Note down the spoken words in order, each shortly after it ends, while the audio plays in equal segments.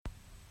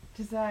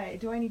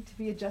Do I need to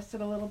be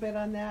adjusted a little bit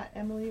on that?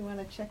 Emily, you want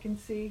to check and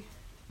see?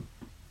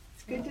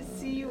 It's good to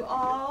see you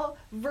all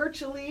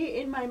virtually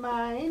in my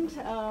mind.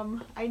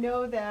 I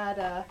know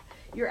that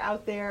you're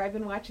out there. I've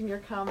been watching your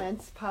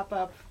comments pop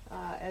up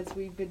as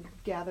we've been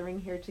gathering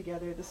here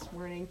together this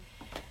morning.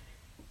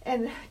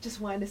 And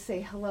just wanted to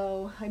say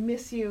hello. I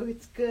miss you.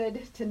 It's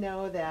good to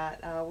know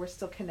that we're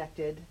still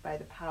connected by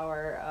the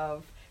power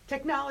of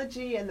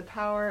technology and the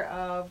power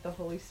of the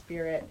Holy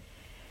Spirit.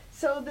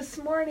 So this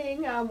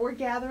morning we're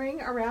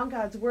gathering around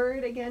God's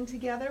Word again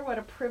together. What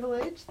a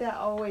privilege that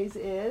always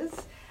is.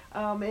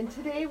 And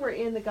today we're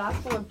in the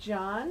Gospel of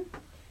John,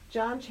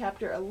 John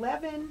chapter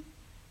 11,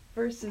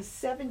 verses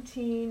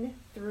 17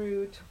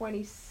 through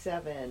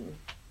 27.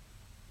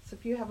 So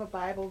if you have a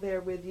Bible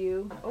there with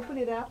you, open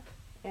it up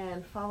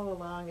and follow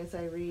along as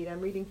I read.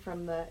 I'm reading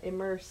from the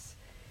Immerse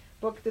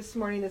book this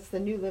morning. That's the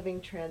New Living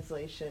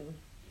Translation.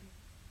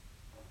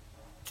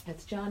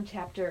 That's John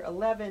chapter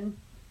 11,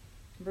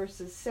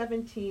 verses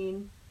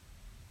 17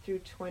 through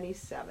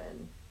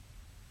 27.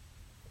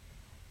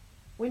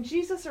 When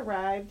Jesus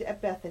arrived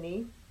at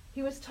Bethany,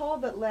 he was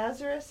told that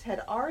Lazarus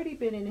had already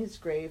been in his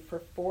grave for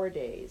 4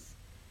 days.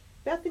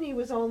 Bethany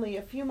was only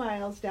a few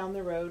miles down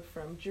the road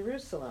from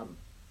Jerusalem,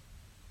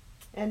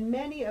 and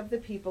many of the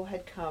people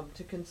had come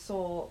to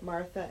console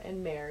Martha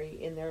and Mary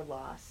in their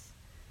loss.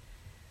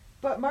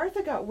 But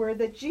Martha got word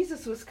that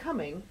Jesus was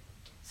coming,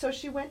 so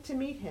she went to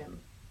meet him,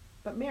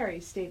 but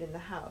Mary stayed in the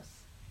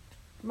house.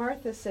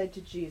 Martha said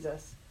to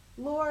Jesus,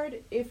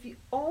 "Lord, if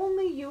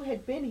only you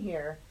had been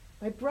here,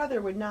 my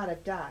brother would not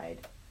have died.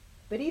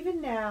 But even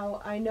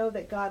now I know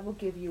that God will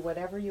give you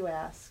whatever you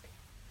ask."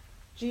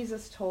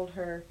 Jesus told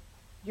her,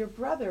 "Your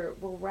brother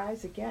will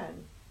rise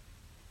again."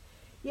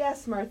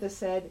 "Yes," Martha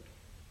said,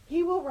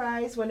 "he will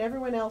rise when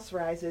everyone else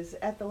rises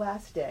at the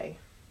last day."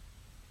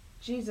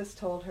 Jesus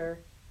told her,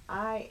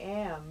 "I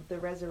am the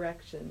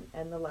resurrection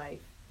and the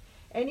life.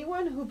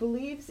 Anyone who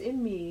believes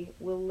in me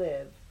will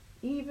live,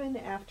 even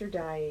after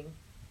dying.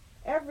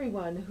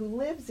 Everyone who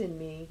lives in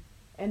me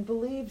and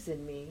believes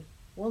in me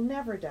will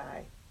never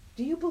die.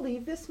 Do you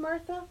believe this,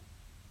 Martha?"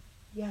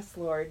 "Yes,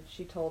 Lord,"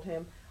 she told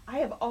him. "I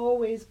have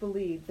always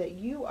believed that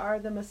you are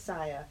the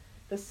Messiah,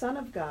 the Son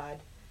of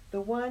God,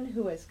 the one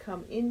who has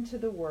come into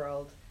the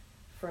world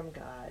from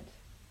God."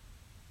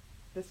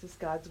 This is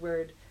God's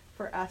word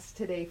for us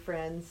today,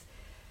 friends.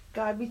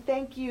 God, we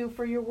thank you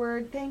for your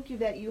word. Thank you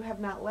that you have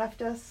not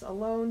left us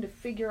alone to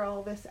figure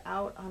all this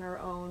out on our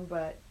own,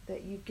 but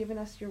that you've given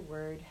us your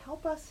word.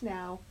 Help us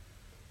now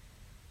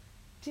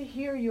to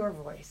hear your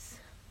voice,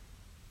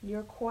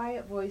 your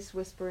quiet voice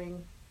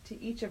whispering to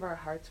each of our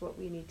hearts what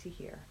we need to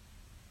hear.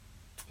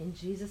 In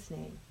Jesus'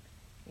 name,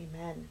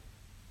 amen.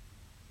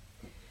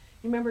 You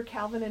remember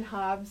Calvin and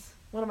Hobbes,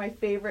 one of my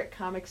favorite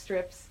comic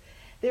strips?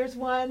 There's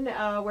one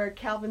where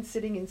Calvin's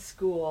sitting in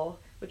school,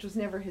 which was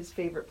never his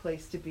favorite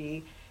place to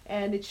be.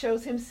 And it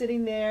shows him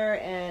sitting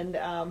there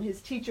and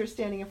his teacher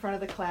standing in front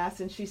of the class,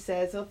 and she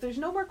says, "Well, if there's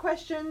no more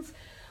questions,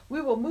 we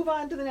will move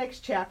on to the next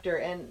chapter."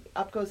 And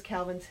up goes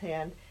Calvin's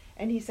hand,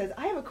 and he says,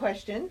 "I have a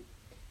question."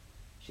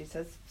 She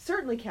says,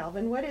 "Certainly,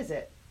 Calvin, what is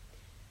it?"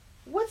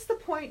 "What's the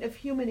point of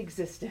human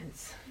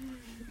existence?"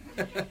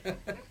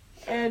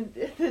 And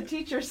the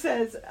teacher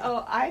says,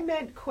 "Oh, I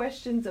meant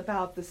questions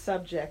about the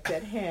subject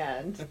at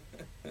hand."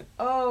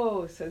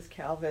 "Oh," says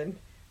Calvin,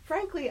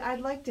 "frankly, I'd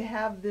like to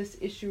have this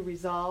issue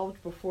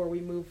resolved before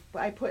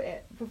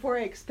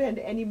I expend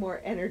any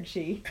more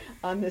energy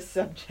on this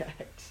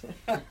subject."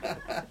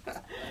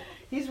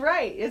 He's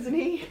right, isn't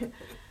he?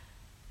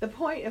 The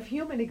point of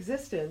human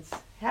existence,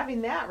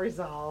 having that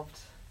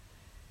resolved,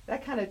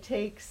 that kind of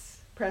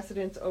takes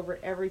precedence over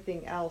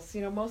everything else.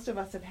 You know, most of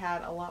us have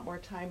had a lot more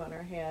time on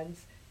our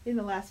hands in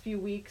the last few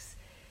weeks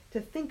to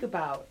think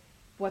about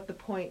what the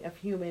point of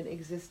human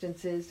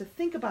existence is, to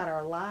think about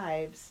our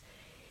lives.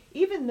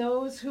 Even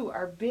those who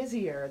are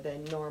busier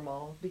than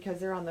normal because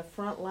they're on the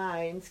front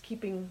lines,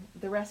 keeping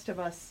the rest of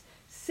us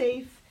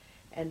safe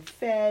and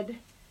fed,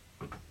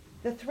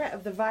 the threat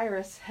of the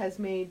virus has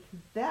made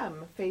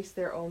them face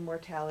their own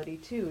mortality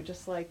too,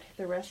 just like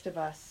the rest of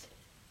us.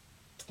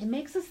 It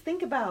makes us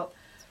think about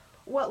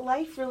what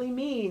life really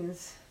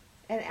means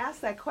and ask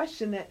that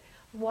question that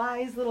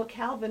wise little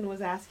Calvin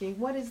was asking: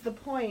 what is the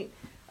point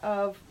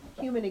of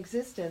human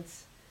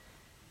existence?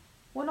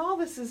 When all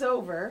this is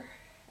over,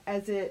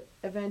 as it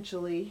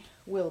eventually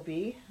will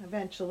be,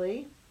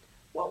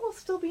 what will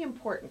still be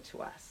important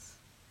to us?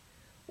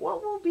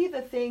 What will be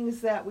the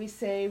things that we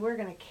say we're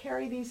going to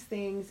carry these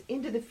things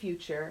into the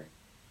future?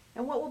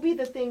 And what will be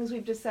the things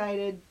we've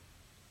decided,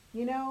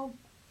 you know,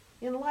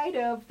 in light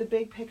of the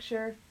big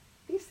picture,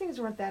 these things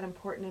weren't that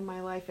important in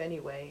my life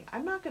anyway.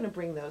 I'm not going to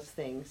bring those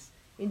things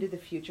into the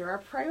future. Our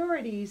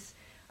priorities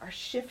are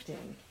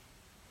shifting.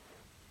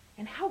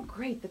 And how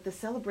great that the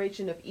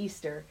celebration of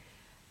Easter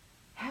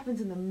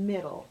happens in the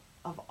middle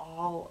of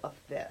all of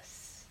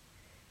this.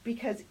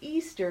 Because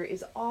Easter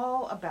is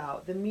all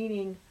about the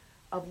meaning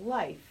of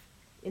life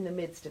in the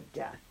midst of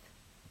death.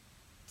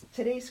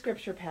 Today's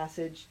scripture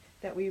passage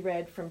that we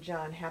read from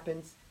John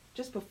happens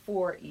just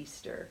before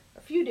Easter,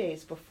 a few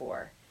days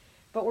before.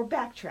 But we're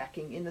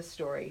backtracking in the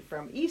story.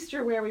 From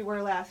Easter, where we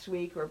were last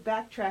week, we're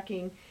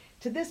backtracking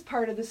to this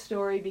part of the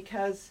story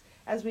because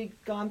as we've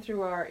gone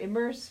through our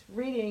Immerse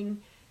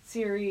reading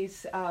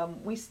series,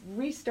 we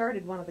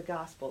restarted one of the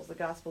Gospels, the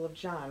Gospel of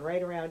John,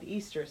 right around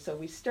Easter. So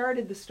we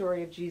started the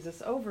story of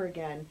Jesus over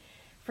again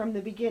from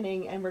the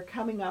beginning, and we're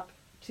coming up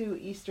to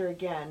Easter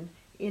again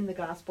in the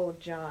Gospel of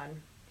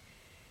John.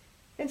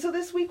 And so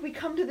this week we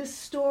come to this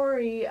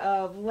story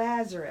of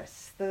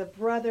Lazarus, the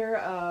brother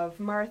of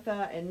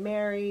Martha and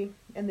Mary,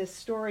 and this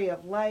story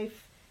of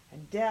life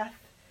and death,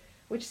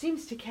 which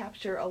seems to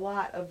capture a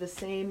lot of the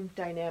same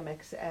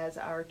dynamics as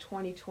our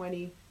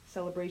 2020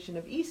 celebration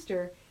of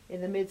Easter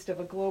in the midst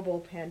of a global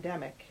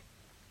pandemic.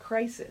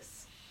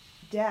 Crisis,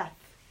 death,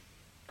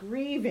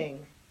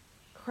 grieving,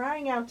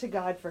 crying out to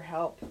God for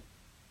help.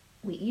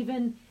 We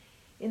even,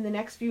 in the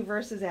next few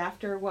verses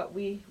after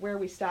where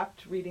we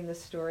stopped reading the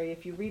story,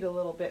 if you read a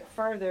little bit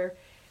farther,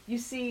 you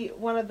see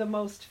one of the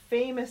most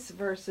famous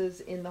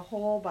verses in the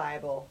whole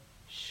Bible,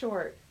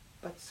 short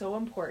but so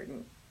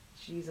important.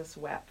 Jesus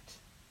wept.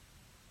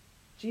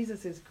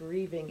 Jesus is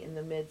grieving in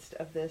the midst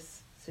of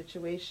this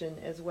situation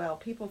as well.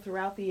 People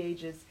throughout the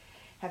ages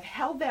have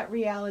held that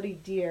reality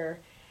dear,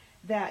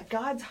 that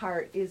God's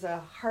heart is a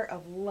heart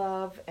of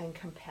love and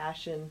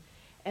compassion,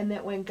 and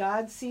that when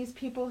God sees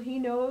people he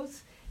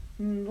knows,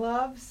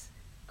 loves,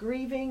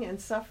 grieving and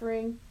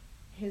suffering,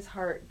 his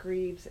heart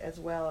grieves as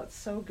well. It's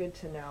so good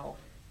to know.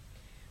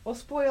 Well,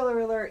 spoiler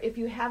alert, if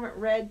you haven't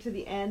read to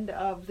the end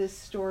of this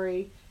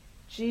story,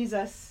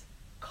 Jesus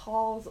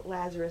calls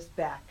Lazarus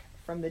back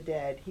from the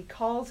dead. He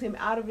calls him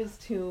out of his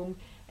tomb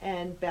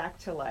and back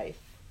to life.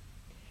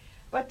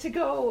 But to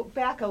go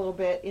back a little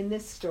bit in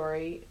this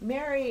story,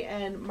 Mary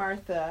and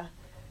Martha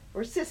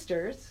were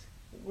sisters,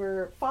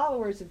 were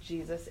followers of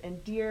Jesus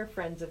and dear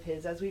friends of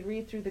his. As we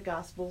read through the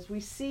Gospels, we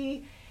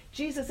see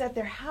Jesus at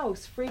their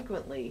house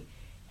frequently,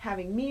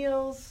 having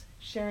meals,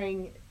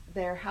 sharing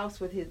their house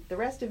with the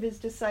rest of his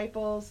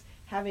disciples,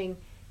 having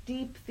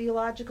deep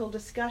theological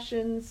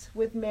discussions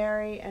with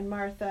Mary and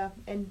Martha.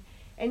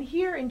 And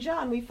here in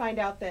John, we find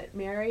out that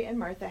Mary and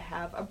Martha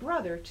have a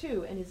brother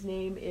too, and his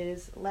name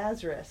is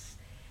Lazarus.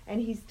 And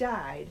he's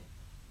died.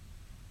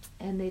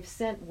 And they've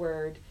sent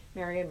word,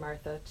 Mary and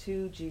Martha,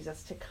 to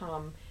Jesus to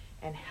come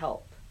and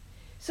help.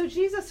 So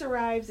Jesus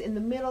arrives in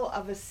the middle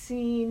of a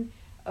scene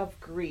of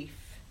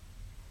grief.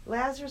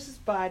 Lazarus'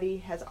 body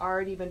has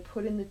already been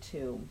put in the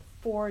tomb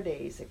 4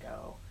 days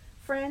ago.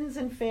 Friends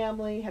and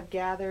family have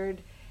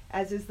gathered,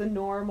 as is the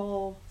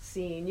normal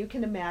scene. You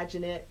can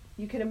imagine it.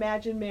 You can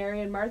imagine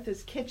Mary and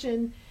Martha's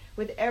kitchen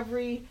with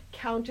every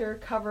counter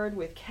covered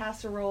with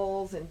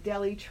casseroles and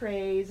deli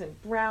trays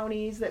and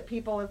brownies that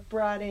people have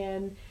brought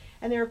in.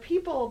 And there are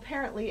people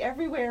apparently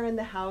everywhere in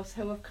the house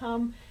who have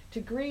come to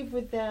grieve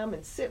with them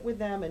and sit with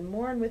them and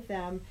mourn with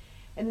them.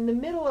 And in the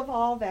middle of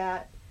all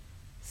that,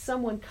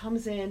 someone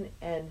comes in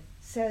and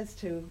says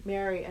to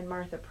Mary and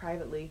Martha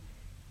privately,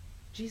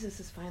 Jesus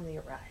has finally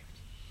arrived.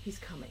 He's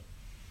coming.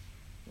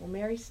 Well,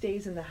 Mary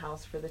stays in the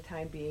house for the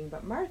time being,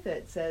 but Martha,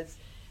 it says,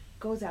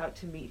 goes out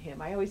to meet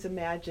him. I always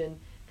imagine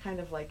kind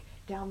of like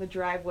down the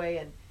driveway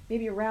and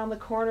maybe around the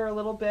corner a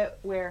little bit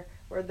where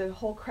the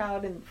whole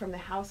crowd from the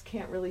house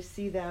can't really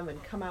see them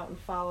and come out and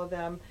follow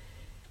them.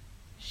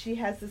 She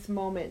has this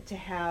moment to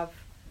have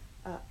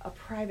a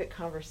private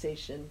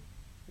conversation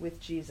with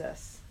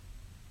Jesus.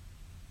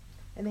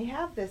 And they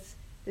have this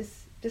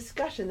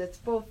discussion that's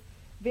both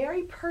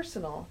very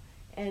personal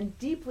and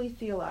deeply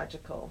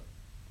theological.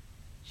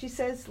 She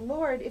says,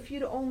 Lord, if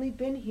you'd only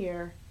been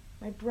here,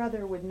 my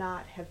brother would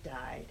not have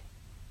died.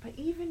 But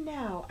even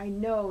now, I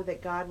know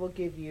that God will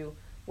give you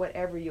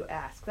whatever you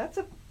ask. That's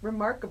a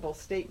remarkable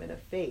statement of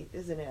faith,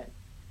 isn't it?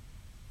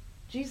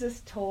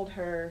 Jesus told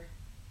her,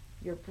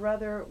 your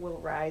brother will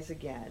rise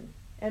again.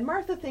 And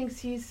Martha thinks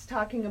he's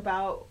talking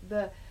about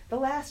the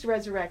last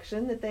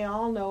resurrection that they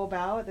all know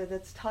about,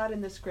 that's taught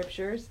in the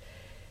scriptures.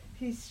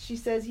 She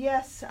says,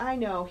 yes, I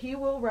know. He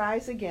will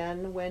rise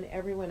again when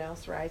everyone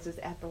else rises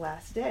at the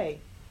last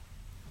day.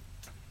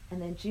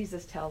 And then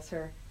Jesus tells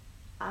her,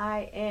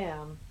 I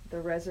am the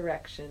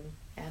resurrection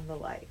and the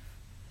life.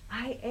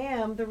 I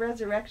am the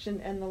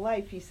resurrection and the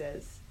life, he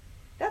says.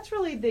 That's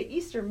really the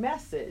Easter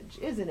message,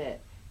 isn't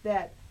it?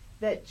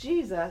 That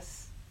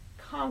Jesus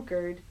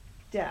conquered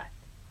death.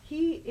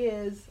 He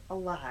is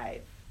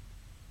alive.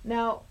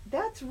 Now,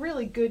 that's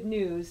really good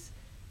news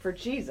for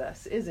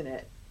Jesus, isn't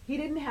it? He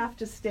didn't have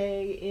to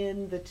stay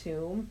in the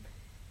tomb.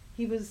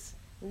 He was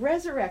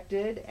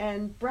resurrected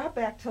and brought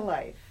back to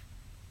life.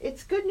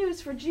 It's good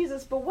news for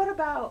Jesus, but what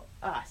about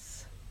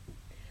us?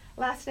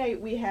 Last night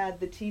we had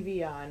the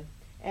TV on,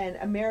 and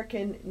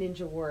American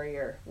Ninja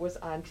Warrior was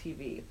on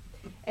TV.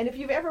 And if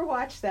you've ever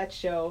watched that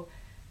show,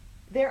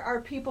 there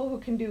are people who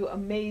can do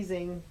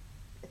amazing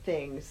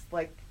things,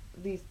 like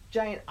these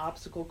giant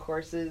obstacle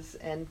courses,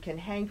 and can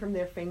hang from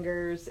their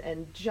fingers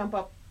and jump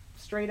up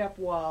straight up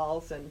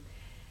walls. And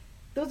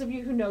those of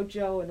you who know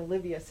Joe and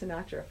Olivia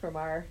Sinatra from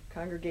our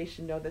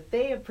congregation know that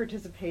they have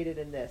participated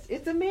in this.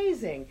 It's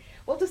amazing.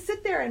 Well, to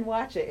sit there and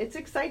watch it, it's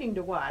exciting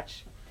to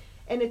watch.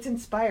 And it's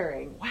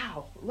inspiring.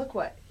 Wow, look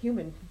what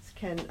humans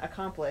can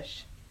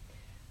accomplish.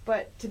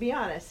 But to be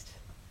honest,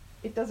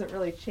 it doesn't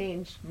really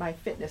change my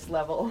fitness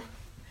level.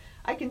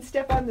 I can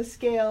step on the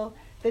scale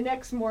the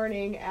next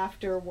morning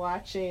after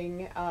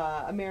watching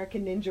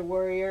American Ninja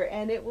Warrior,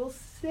 and it will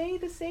say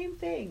the same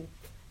thing.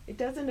 It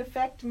doesn't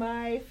affect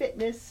my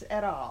fitness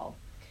at all.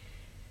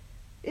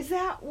 Is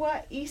that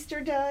what Easter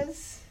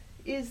does?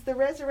 Is the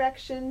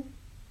resurrection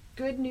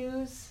good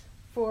news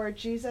for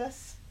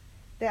Jesus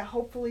that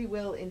hopefully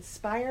will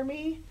inspire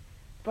me,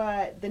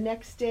 but the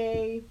next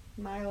day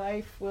my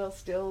life will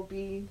still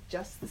be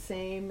just the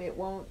same? It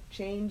won't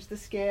change the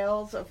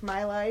scales of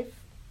my life?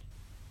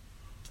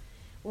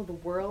 Will the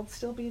world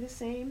still be the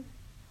same?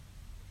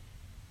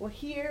 Well,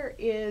 here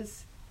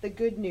is the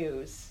good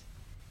news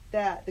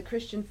that the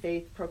Christian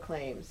faith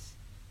proclaims.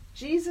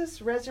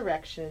 Jesus'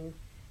 resurrection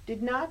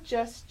did not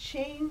just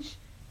change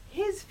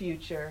his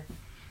future,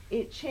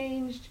 it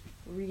changed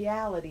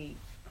reality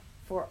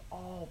for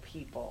all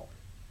people.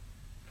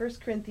 1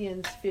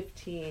 Corinthians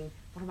 15,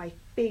 one of my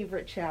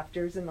favorite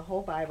chapters in the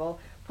whole Bible,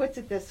 puts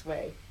it this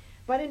way: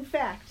 "But in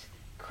fact,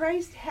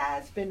 Christ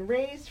has been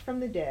raised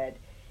from the dead.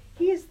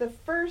 He is the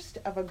first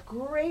of a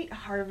great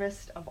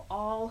harvest of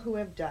all who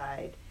have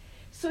died."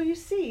 So you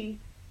see,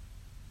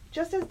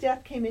 just as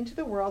death came into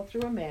the world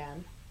through a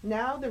man,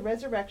 now the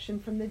resurrection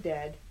from the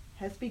dead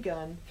has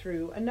begun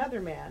through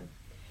another man.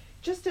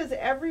 Just as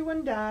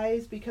everyone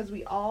dies because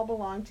we all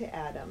belong to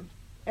Adam,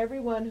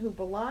 everyone who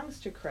belongs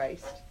to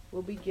Christ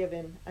will be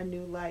given a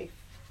new life.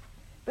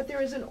 But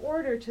there is an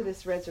order to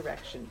this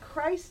resurrection.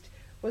 Christ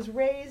was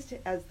raised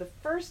as the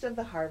first of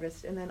the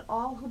harvest, and then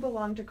all who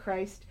belong to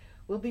Christ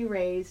will be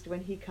raised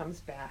when he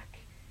comes back.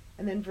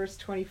 And then verse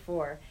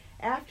 24,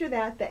 "After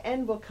that, the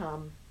end will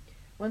come,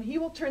 when he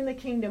will turn the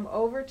kingdom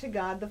over to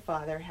God the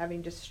Father,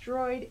 having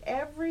destroyed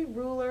every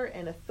ruler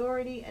and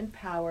authority and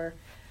power.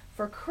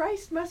 For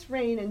Christ must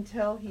reign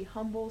until he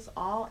humbles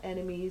all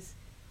enemies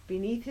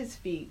beneath his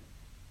feet.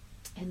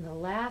 And the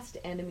last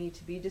enemy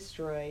to be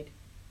destroyed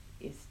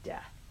is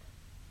death."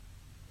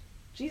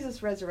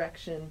 Jesus'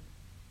 resurrection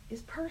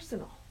is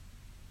personal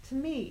to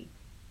me,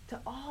 to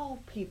all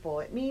people.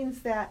 It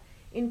means that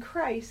in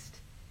Christ,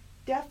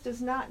 death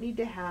does not need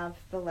to have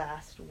the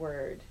last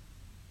word.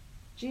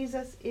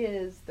 Jesus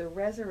is the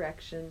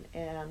resurrection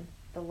and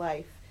the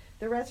life.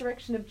 The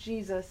resurrection of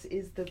Jesus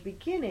is the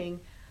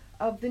beginning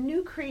of the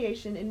new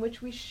creation in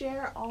which we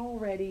share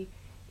already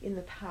in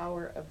the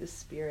power of the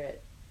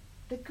Spirit.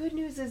 The good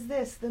news is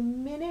this: the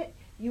minute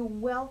you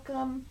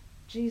welcome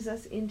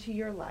Jesus into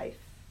your life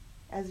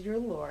as your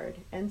Lord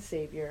and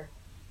Savior,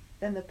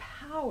 then the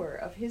power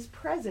of his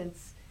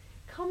presence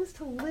comes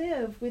to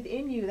live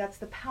within you. That's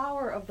the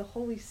power of the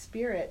Holy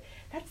Spirit.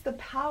 That's the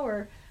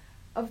power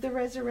of the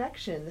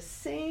resurrection. The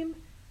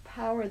same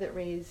power that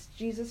raised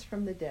Jesus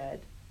from the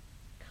dead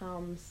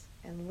comes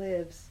and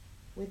lives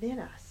within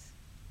us.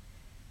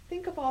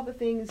 Think of all the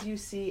things you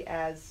see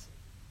as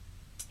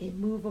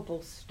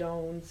immovable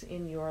stones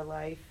in your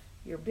life: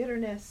 your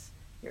bitterness,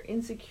 your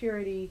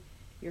insecurity,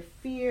 your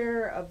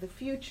fear of the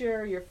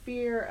future, your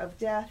fear of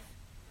death.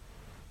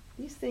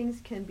 These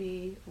things can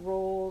be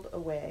rolled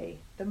away.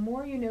 The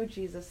more you know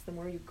Jesus, the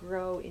more you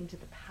grow into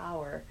the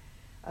power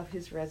of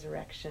his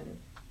resurrection.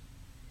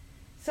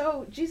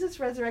 So Jesus'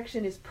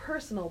 resurrection is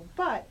personal,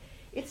 but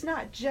it's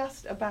not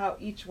just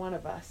about each one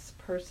of us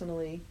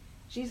personally.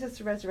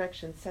 Jesus'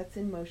 resurrection sets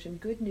in motion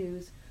good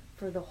news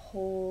for the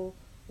whole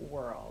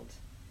world.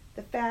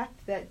 The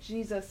fact that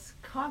Jesus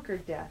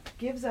conquered death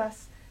gives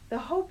us the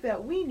hope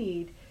that we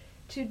need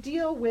to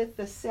deal with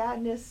the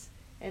sadness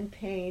and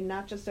pain,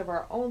 not just of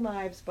our own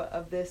lives, but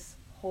of this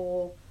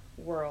whole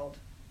world.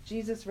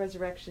 Jesus'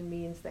 resurrection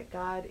means that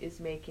God is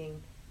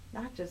making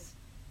not just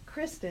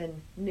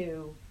Kristen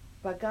new,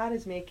 but God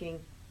is making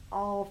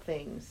all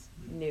things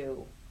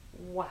new.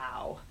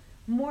 Wow.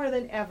 More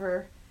than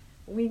ever,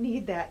 we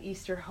need that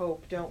Easter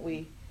hope, don't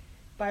we?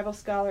 Bible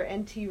scholar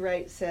N.T.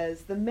 Wright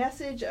says, "The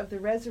message of the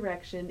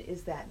resurrection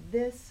is that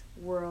this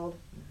world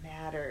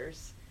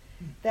matters,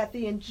 that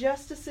the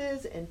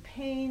injustices and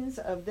pains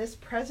of this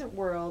present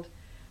world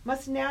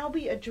must now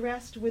be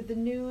addressed with the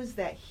news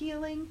that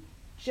healing,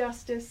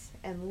 justice,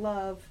 and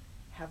love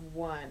have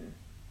won."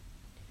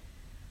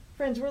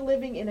 Friends, we're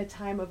living in a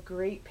time of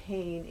great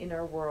pain in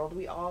our world.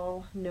 We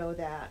all know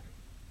that.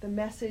 The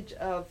message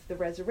of the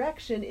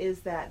resurrection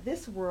is that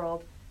this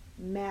world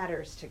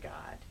matters to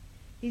God.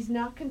 He's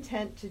not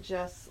content to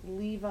just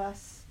leave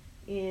us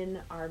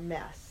in our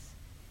mess.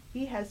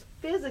 He has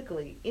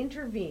physically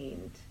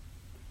intervened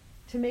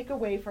to make a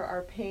way for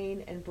our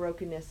pain and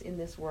brokenness in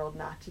this world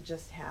not to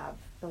just have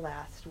the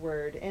last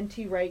word.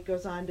 N.T. Wright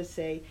goes on to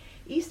say,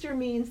 "Easter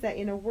means that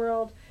in a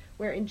world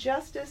where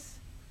injustice,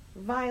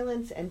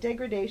 violence, and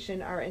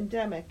degradation are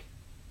endemic,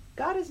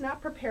 God is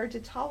not prepared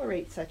to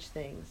tolerate such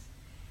things,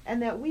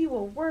 and that we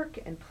will work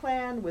and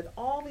plan with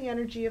all the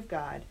energy of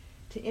God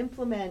to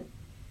implement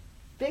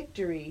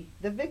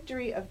the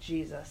victory of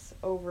Jesus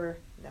over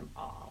them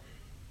all."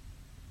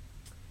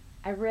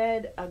 I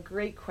read a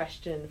great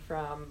question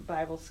from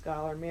Bible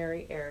scholar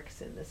Mary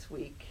Erickson this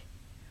week.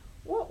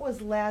 What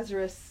was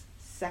Lazarus'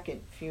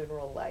 second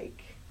funeral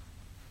like?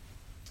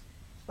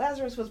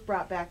 Lazarus was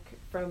brought back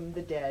from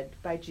the dead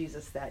by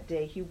Jesus that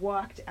day. He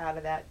walked out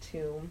of that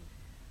tomb.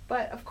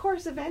 But of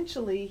course,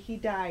 eventually he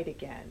died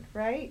again,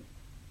 right?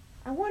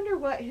 I wonder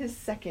what his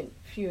second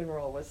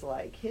funeral was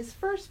like. His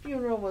first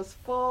funeral was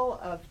full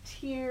of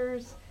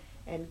tears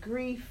and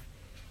grief.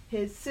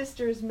 His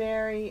sisters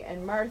Mary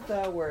and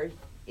Martha were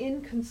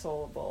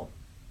inconsolable.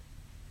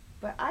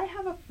 But I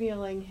have a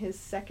feeling his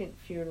second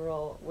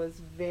funeral was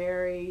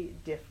very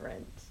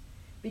different,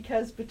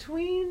 because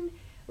between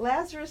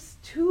Lazarus'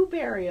 two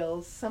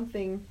burials,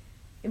 something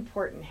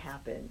important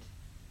happened.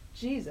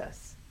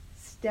 Jesus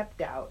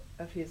stepped out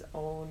of his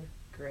own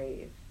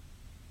grave.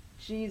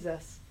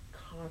 Jesus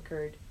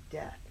conquered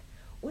death.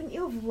 Wouldn't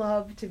you have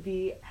loved to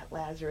be at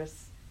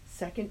Lazarus'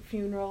 second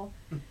funeral?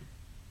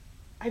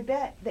 I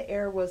bet the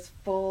air was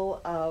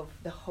full of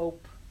the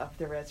hope of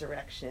the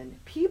resurrection.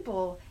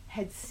 People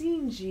had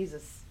seen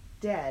Jesus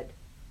dead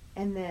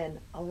and then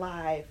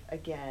alive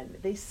again.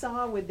 They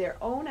saw with their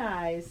own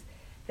eyes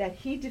that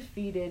he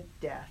defeated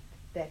death,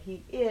 that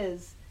he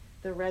is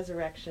the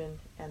resurrection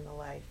and the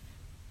life.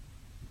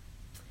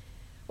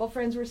 Well,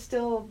 friends, we're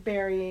still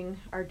burying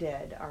our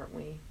dead, aren't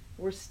we?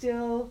 We're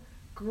still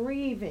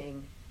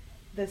grieving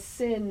the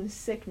sin,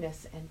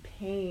 sickness, and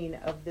pain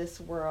of this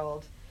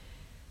world.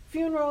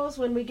 Funerals,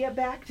 when we get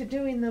back to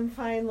doing them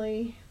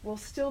finally, will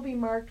still be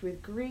marked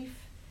with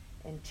grief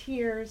and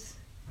tears.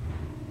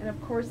 And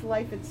of course,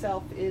 life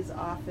itself is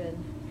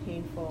often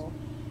painful.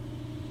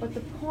 But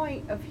the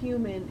point of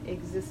human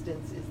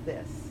existence is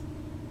this: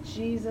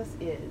 Jesus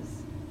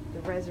is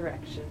the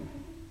resurrection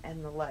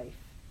and the life.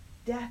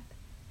 Death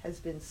has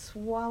been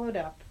swallowed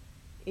up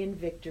in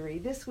victory.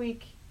 This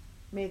week,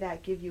 may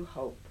that give you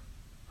hope.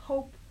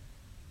 Hope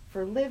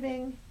for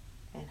living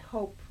and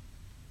hope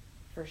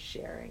for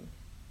sharing.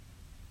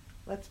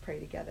 Let's pray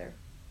together.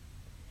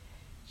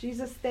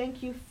 Jesus,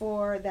 thank you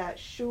for that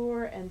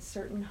sure and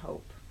certain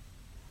hope,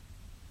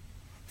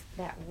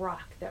 that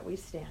rock that we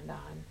stand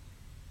on,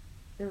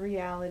 the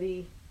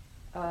reality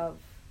of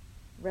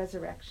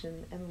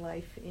resurrection and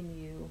life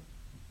in you.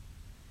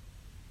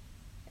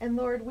 And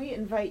Lord, we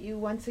invite you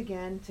once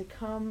again to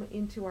come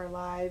into our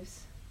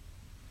lives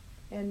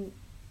and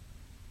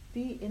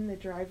be in the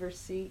driver's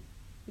seat.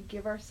 We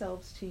give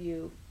ourselves to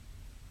you,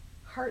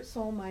 heart,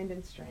 soul, mind,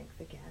 and strength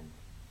again.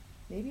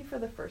 Maybe for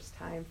the first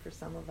time for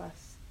some of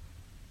us.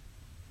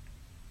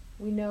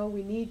 We know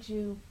we need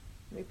you.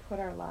 We put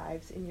our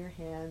lives in your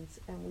hands,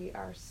 and we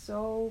are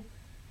so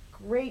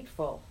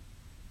grateful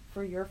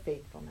for your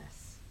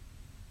faithfulness.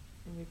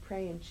 And we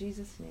pray in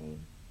Jesus' name.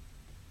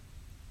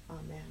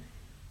 Amen.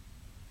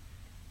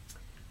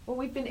 Well,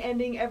 we've been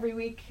ending every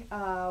week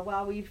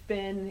while we've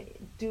been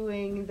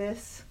doing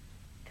this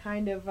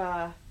kind of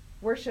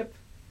worship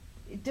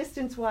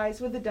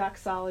distance-wise with the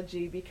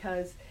doxology,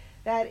 because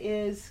that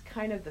is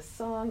kind of the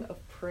song of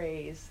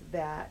praise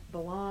that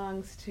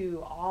belongs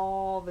to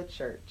all the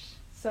church.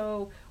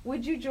 So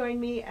would you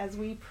join me as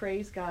we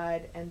praise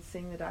God and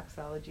sing the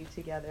doxology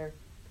together?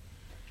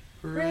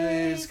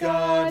 Praise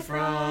God,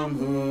 from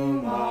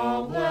whom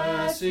all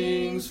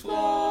blessings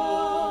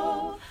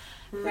flow.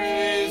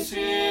 Praise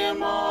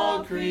him,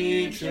 all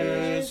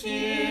creatures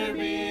here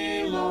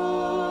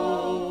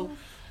below.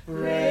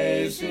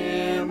 Praise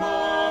him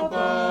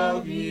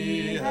above,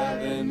 ye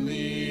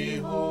heavenly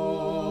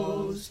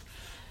host.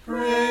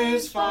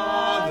 Praise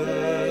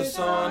Father,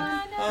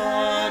 Son,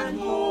 and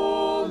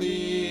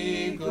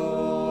Holy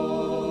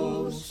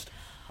Ghost.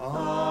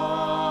 Amen.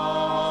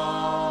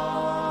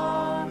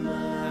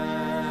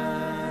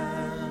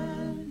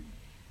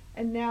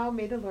 And now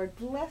may the Lord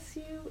bless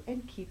you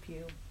and keep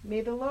you.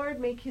 May the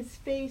Lord make his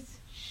face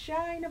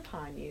shine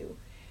upon you.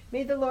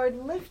 May the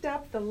Lord lift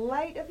up the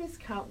light of his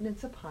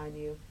countenance upon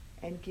you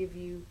and give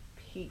you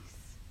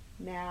peace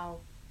now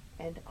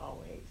and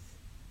always.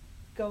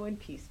 Go in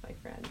peace, my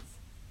friends.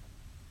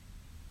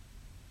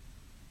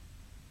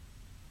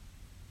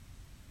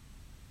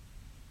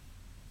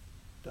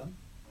 Done?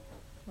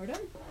 We're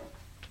done.